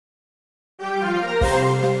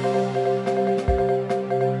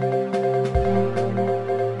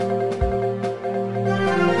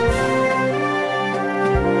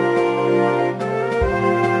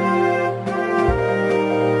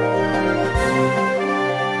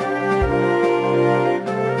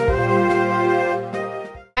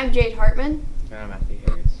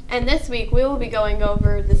And this week we will be going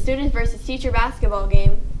over the student versus teacher basketball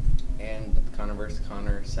game. And the Connor vs.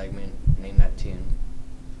 Connor segment, Name That Tune.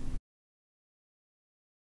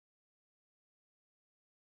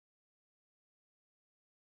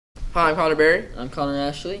 Hi, I'm Connor Berry. I'm Connor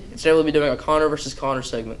Ashley. Today we'll be doing a Connor versus Connor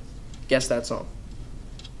segment. Guess that song.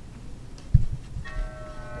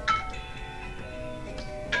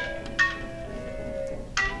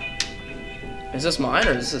 Is this mine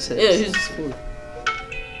or is this his? Yeah, who's this for?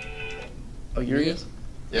 Oh, yours?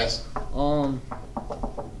 Yes. I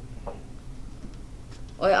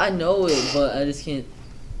know it, but I just can't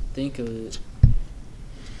think of it.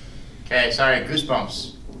 Okay, sorry,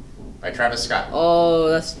 Goosebumps by Travis Scott. Oh,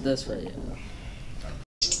 that's right. Yeah.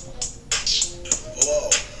 Whoa.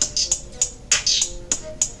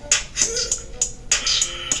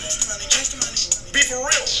 Be for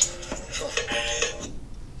real.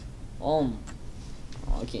 Oh,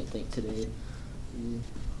 I can't think today.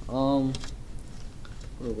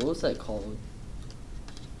 What was that called?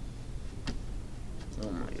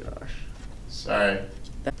 Oh my gosh. Sorry.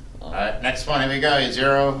 Alright, next one, here we go.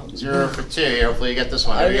 0-0 for 2 here. Hopefully you get this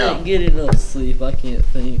one. Here I we go. didn't get enough sleep. I can't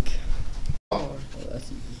think. Oh,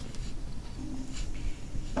 that's easy.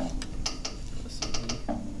 That's easy.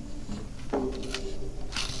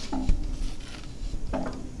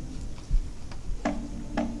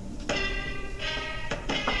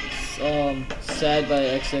 Sad by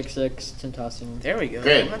XXX Tentacion. There we go.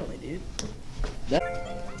 Good. Finally, dude.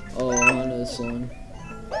 Oh, I know this one.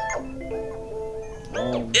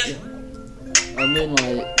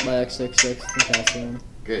 Moonlight by XXX Tentacion.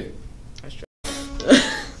 Good. Nice job.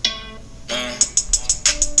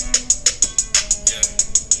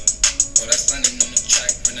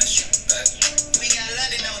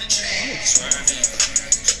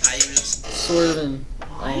 Swerving.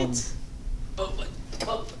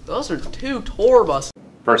 Those are two tour buses.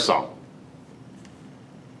 First song.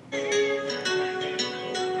 Juice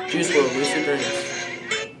WRLD, Lucid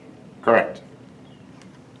Dreams. Correct.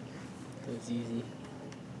 That's easy.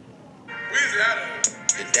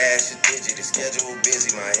 The dash is digi, the schedule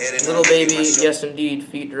busy, my head and Little Baby, Yes Indeed,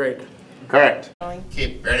 Feet Drake. Correct.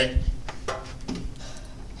 Keep. Ready?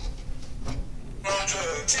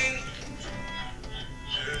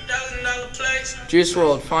 Juice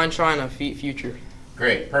WRLD, Fine China, Feet Future.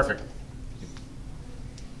 Great. Perfect.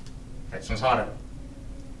 Next one's hotter.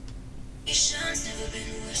 Never been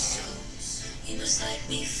worse, so you must like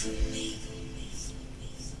me for me.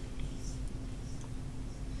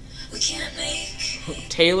 We can't make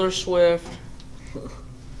Taylor Swift,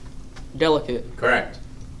 Delicate. Correct.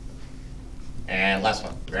 And last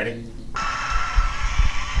one. Ready?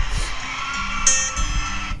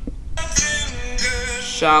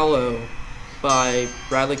 Shallow by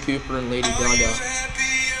Bradley Cooper and Lady Gaga.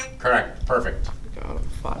 Correct. Perfect. God, I'm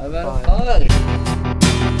 5 5 out of 5. 5.